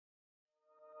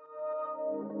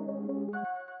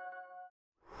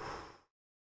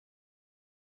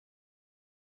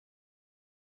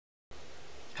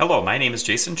Hello, my name is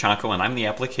Jason Chonko and I'm the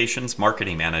Applications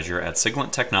Marketing Manager at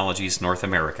Siglent Technologies North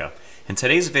America. In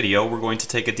today's video, we're going to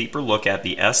take a deeper look at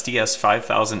the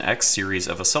SDS5000X series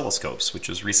of oscilloscopes, which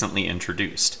was recently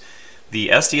introduced. The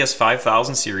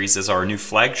SDS5000 series is our new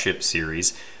flagship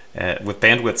series with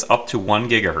bandwidths up to 1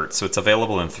 GHz. So it's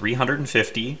available in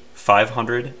 350,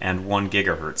 500, and 1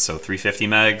 GHz. So 350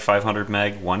 meg, 500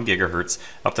 meg, 1 GHz,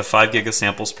 up to 5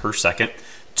 gigasamples per second.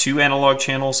 2 analog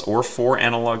channels or 4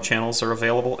 analog channels are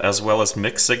available, as well as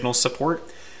mixed signal support.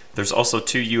 There's also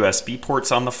 2 USB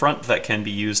ports on the front that can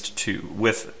be used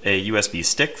with a USB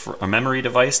stick for a memory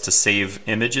device to save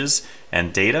images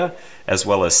and data, as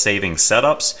well as saving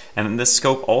setups. And this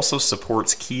scope also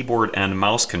supports keyboard and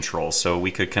mouse control. So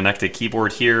we could connect a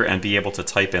keyboard here and be able to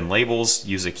type in labels,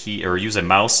 use a key or use a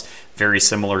mouse very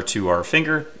similar to our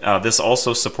finger. This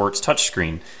also supports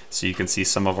touchscreen. So you can see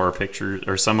some of our pictures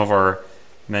or some of our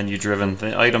menu-driven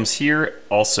items here.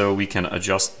 Also, we can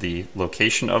adjust the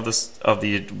location of the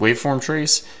waveform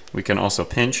trace. We can also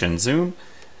pinch and zoom.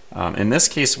 In this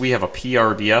case, we have a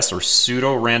PRBS or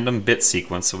pseudo-random bit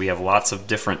sequence, so we have lots of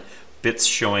different bits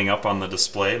showing up on the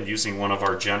display. I'm using one of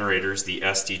our generators, the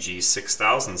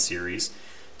SDG6000 series,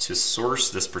 to source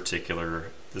this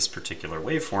particular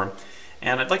waveform.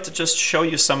 And I'd like to just show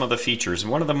you some of the features.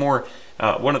 Some of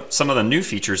the new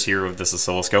features here of this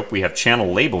oscilloscope, we have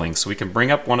channel labeling. So we can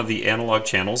bring up one of the analog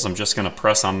channels. I'm just going to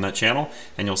press on that channel,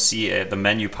 and you'll see the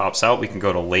menu pops out. We can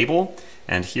go to label,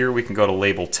 and here we can go to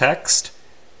label text.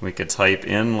 We could type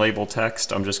in label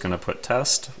text. I'm just going to put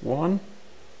test 1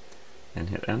 and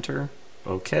hit enter.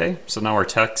 Okay. So now our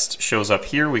text shows up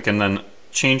here. We can then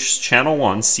change channel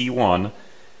 1, C1,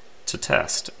 to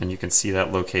test, and you can see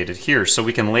that located here. So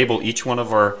we can label each one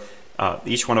of our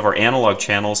analog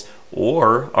channels,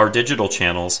 or our digital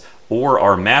channels, or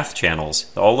our math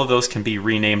channels. All of those can be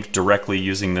renamed directly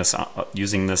using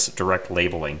this direct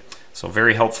labeling. So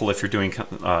very helpful if you're doing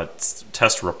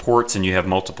test reports and you have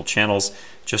multiple channels.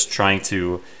 Just trying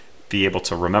to be able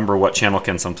to remember what channel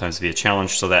can sometimes be a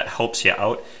challenge, so that helps you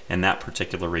out in that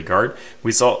particular regard.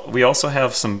 We also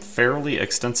have some fairly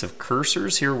extensive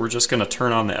cursors here. We're just going to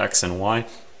turn on the X and Y.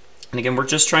 And again, we're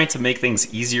just trying to make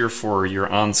things easier for your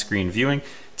on-screen viewing.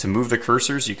 To move the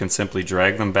cursors, you can simply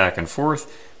drag them back and forth.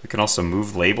 We can also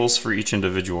move labels for each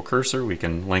individual cursor. We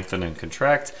can lengthen and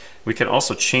contract. We can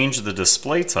also change the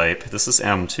display type. This is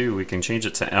M2. We can change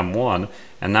it to M1.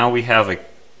 And now we have a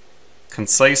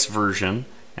concise version,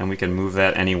 and we can move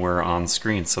that anywhere on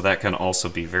screen. So that can also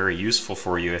be very useful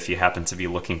for you if you happen to be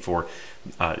looking for,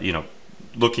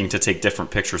 looking to take different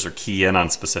pictures or key in on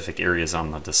specific areas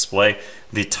on the display.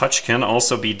 The touch can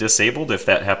also be disabled if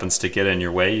that happens to get in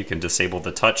your way. You can disable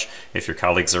the touch. If your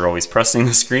colleagues are always pressing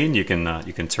the screen, you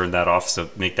can turn that off, so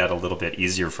make that a little bit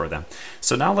easier for them.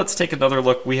 So now let's take another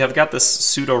look. We have got this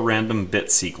pseudo-random bit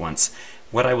sequence.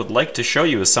 What I would like to show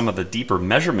you is some of the deeper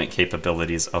measurement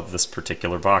capabilities of this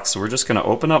particular box. So we're just going to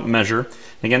open up measure.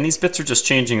 Again, these bits are just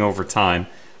changing over time.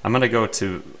 I'm going to go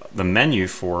to the menu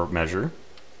for measure.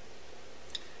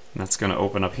 And that's going to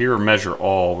open up here, measure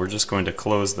all. We're just going to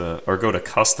go to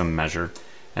custom measure.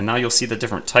 And now you'll see the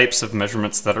different types of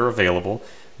measurements that are available.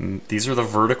 These are the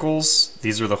verticals,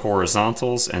 these are the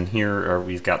horizontals, and here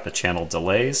we've got the channel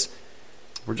delays.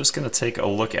 We're just going to take a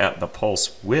look at the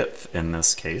pulse width in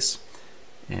this case.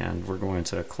 And we're going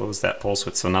to close that pulse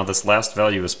width. So now this last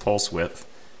value is pulse width.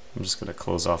 I'm just going to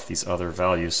close off these other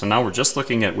values. So now we're just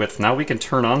looking at width. Now we can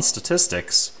turn on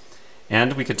statistics,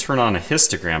 and we can turn on a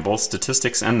histogram. Both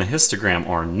statistics and the histogram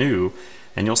are new.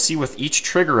 And you'll see with each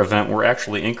trigger event, we're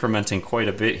actually incrementing quite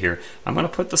a bit here. I'm going to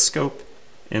put the scope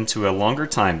into a longer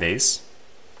time base,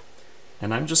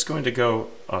 and I'm just going to go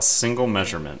a single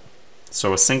measurement.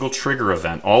 So a single trigger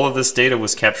event. All of this data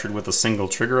was captured with a single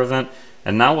trigger event.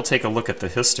 And now we'll take a look at the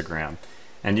histogram.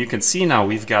 And you can see now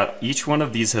we've got each one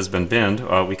of these has been binned.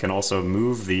 We can also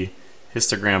move the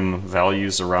histogram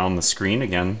values around the screen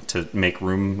again to make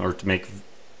room or to make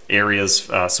areas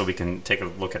so we can take a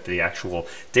look at the actual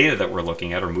data that we're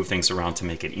looking at, or move things around to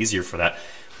make it easier for that.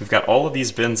 We've got all of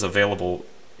these bins available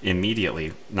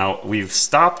immediately. Now we've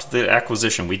stopped the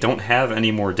acquisition. We don't have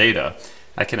any more data.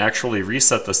 I can actually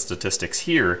reset the statistics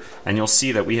here, and you'll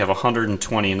see that we have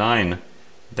 129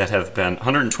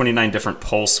 different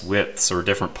pulse widths, or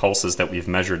different pulses that we've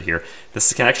measured here.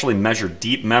 This can actually measure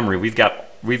deep memory.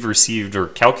 We've received or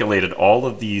calculated all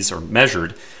of these, or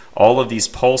measured all of these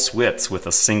pulse widths with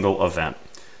a single event.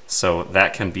 So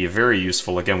that can be very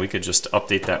useful. Again, we could just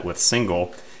update that with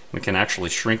single. We can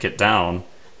actually shrink it down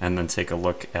and then take a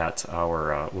look at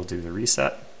our, we'll do the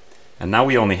reset. And now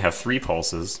we only have 3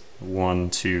 pulses,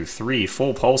 1, 2, 3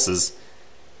 full pulses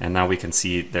And now we can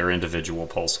see their individual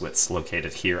pulse widths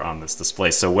located here on this display.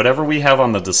 So whatever we have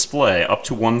on the display, up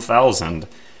to 1000,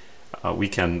 we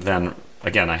can then,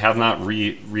 again, I have not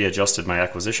readjusted my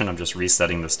acquisition, I'm just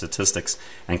resetting the statistics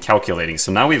and calculating.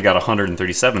 So now we've got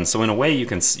 137. So in a way you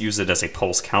can use it as a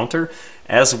pulse counter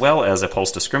as well as a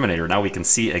pulse discriminator. Now we can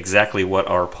see exactly what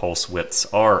our pulse widths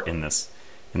are in this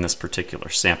particular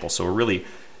sample. So really,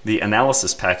 the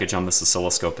analysis package on this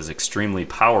oscilloscope is extremely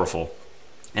powerful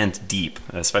and deep,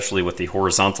 especially with the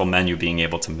horizontal menu being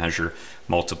able to measure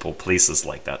multiple places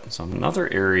like that. So another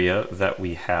area that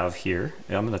we have here,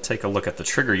 I'm going to take a look at the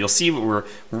trigger. You'll see we're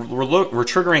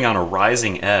triggering on a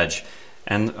rising edge,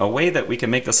 and a way that we can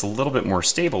make this a little bit more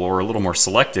stable or a little more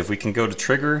selective, we can go to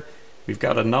trigger. We've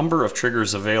got a number of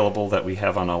triggers available that we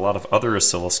have on a lot of other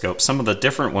oscilloscopes. Some of the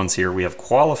different ones here, we have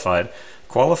qualified.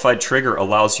 Qualified trigger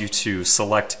allows you to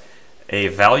select a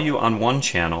value on one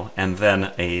channel and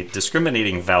then a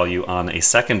discriminating value on a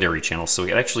secondary channel. So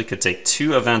it actually could take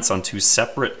two events on two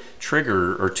separate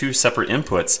trigger or two separate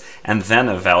inputs and then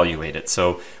evaluate it.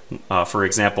 So for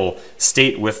example,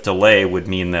 state with delay would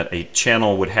mean that a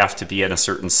channel would have to be in a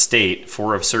certain state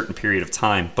for a certain period of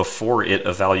time before it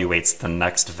evaluates the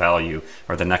next value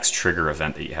or the next trigger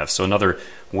event that you have. So another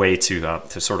way to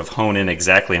sort of hone in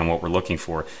exactly on what we're looking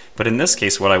for. But in this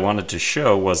case, what I wanted to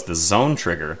show was the zone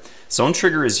trigger. Zone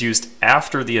trigger is used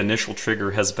after the initial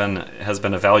trigger has been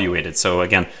evaluated. So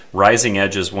again, rising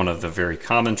edge is one of the very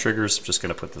common triggers. I'm just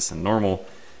going to put this in normal,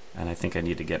 and I think I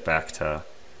need to get back to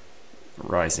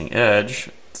rising edge.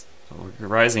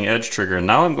 Rising edge trigger. And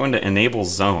now I'm going to enable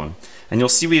zone, and you'll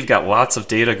see we've got lots of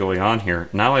data going on here.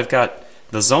 Now I've got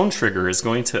the zone trigger is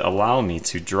going to allow me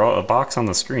to draw a box on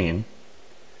the screen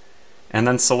and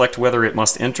then select whether it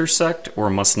must intersect or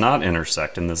must not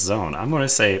intersect in this zone. I'm going to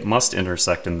say it must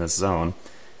intersect in this zone,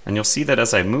 and you'll see that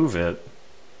as I move it,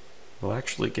 we'll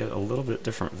actually get a little bit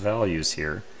different values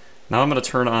here. Now I'm going to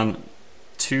turn on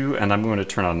 2, and I'm going to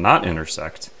turn on not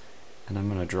intersect, and I'm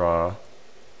going to draw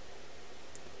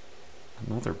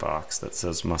another box that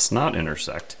says must not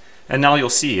intersect. And now you'll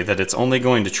see that it's only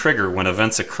going to trigger when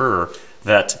events occur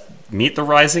that meet the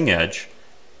rising edge,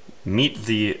 meet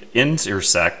the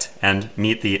intersect, and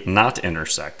meet the not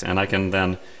intersect. And I can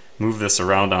then move this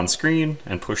around on screen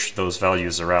and push those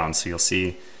values around. So you'll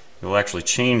see it'll actually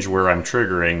change where I'm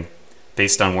triggering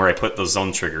based on where I put those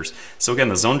zone triggers. So again,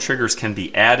 the zone triggers can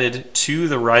be added to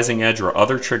the rising edge or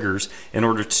other triggers in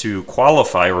order to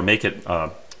qualify or make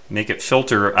it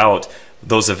filter out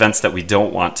those events that we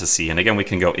don't want to see. And again, we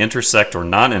can go intersect or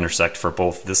non-intersect for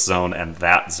both this zone and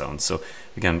that zone. So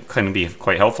again, can be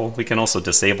quite helpful. We can also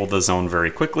disable the zone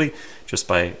very quickly just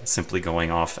by simply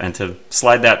going off. And to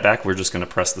slide that back, we're just going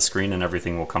to press the screen and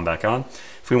everything will come back on.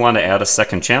 If we want to add a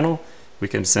second channel, we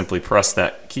can simply press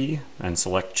that key and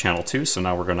select channel 2. So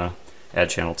now we're going to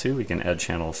add channel 2. We can add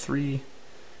channel 3,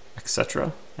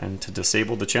 etc. And to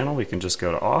disable the channel, we can just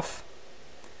go to off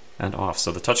and off.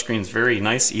 So the touchscreen is very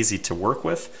nice, easy to work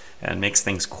with, and makes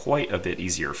things quite a bit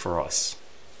easier for us.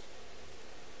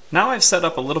 Now I've set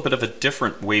up a little bit of a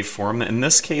different waveform. In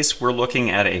this case, we're looking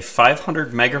at a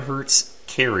 500 megahertz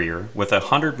carrier with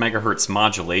 100 megahertz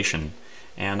modulation.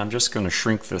 And I'm just going to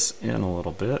shrink this in a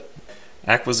little bit.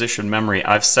 Acquisition memory,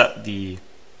 I've set the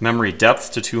memory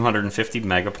depth to 250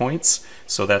 megapoints.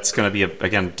 So that's going to be,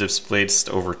 again, displayed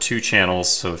over 2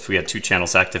 channels. So if we had 2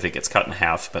 channels active, it gets cut in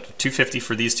half. But 250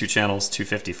 for these 2 channels,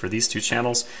 250 for these 2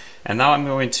 channels. And now I'm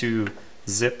going to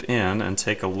zip in and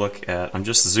take a look at, I'm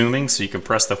just zooming, so you can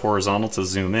press the horizontal to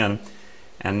zoom in.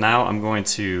 And now I'm going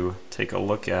to take a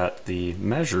look at the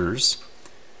measures.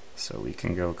 So we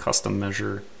can go custom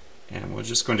measure, and we're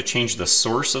just going to change the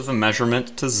source of the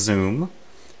measurement to zoom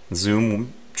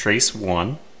trace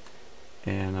 1.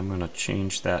 And I'm going to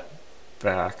change that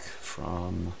back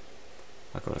from,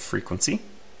 I'll go to frequency.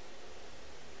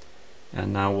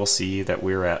 And now we'll see that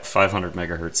we're at 500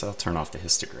 megahertz. I'll turn off the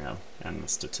histogram and the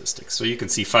statistics. So you can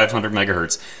see 500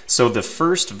 megahertz. So the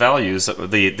first values,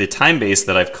 the time base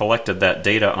that I've collected that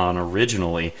data on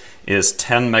originally is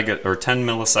 10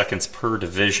 milliseconds per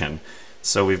division.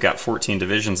 So we've got 14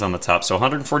 divisions on the top. So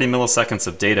 140 milliseconds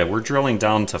of data. We're drilling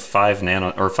down to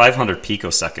 500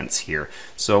 picoseconds here.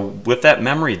 So with that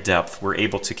memory depth, we're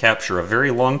able to capture a very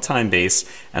long time base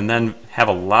and then have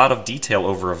a lot of detail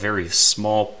over a very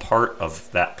small part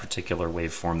of that particular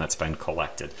waveform that's been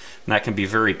collected. And that can be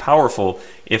very powerful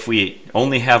if we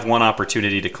only have one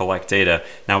opportunity to collect data.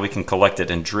 Now we can collect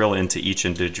it and drill into each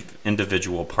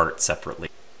individual part separately.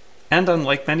 And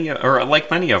like many of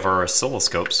our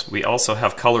oscilloscopes, we also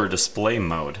have color display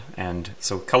mode. And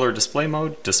so color display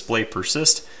mode, display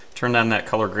persist, turn on that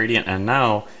color gradient, and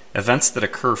now events that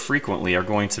occur frequently are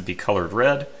going to be colored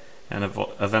red, and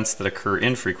events that occur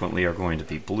infrequently are going to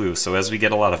be blue. So as we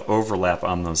get a lot of overlap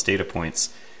on those data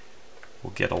points,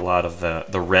 we'll get a lot of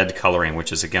the red coloring,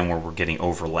 which is again where we're getting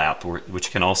overlap,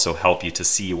 which can also help you to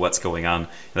see what's going on,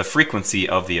 the frequency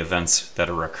of the events that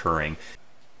are occurring.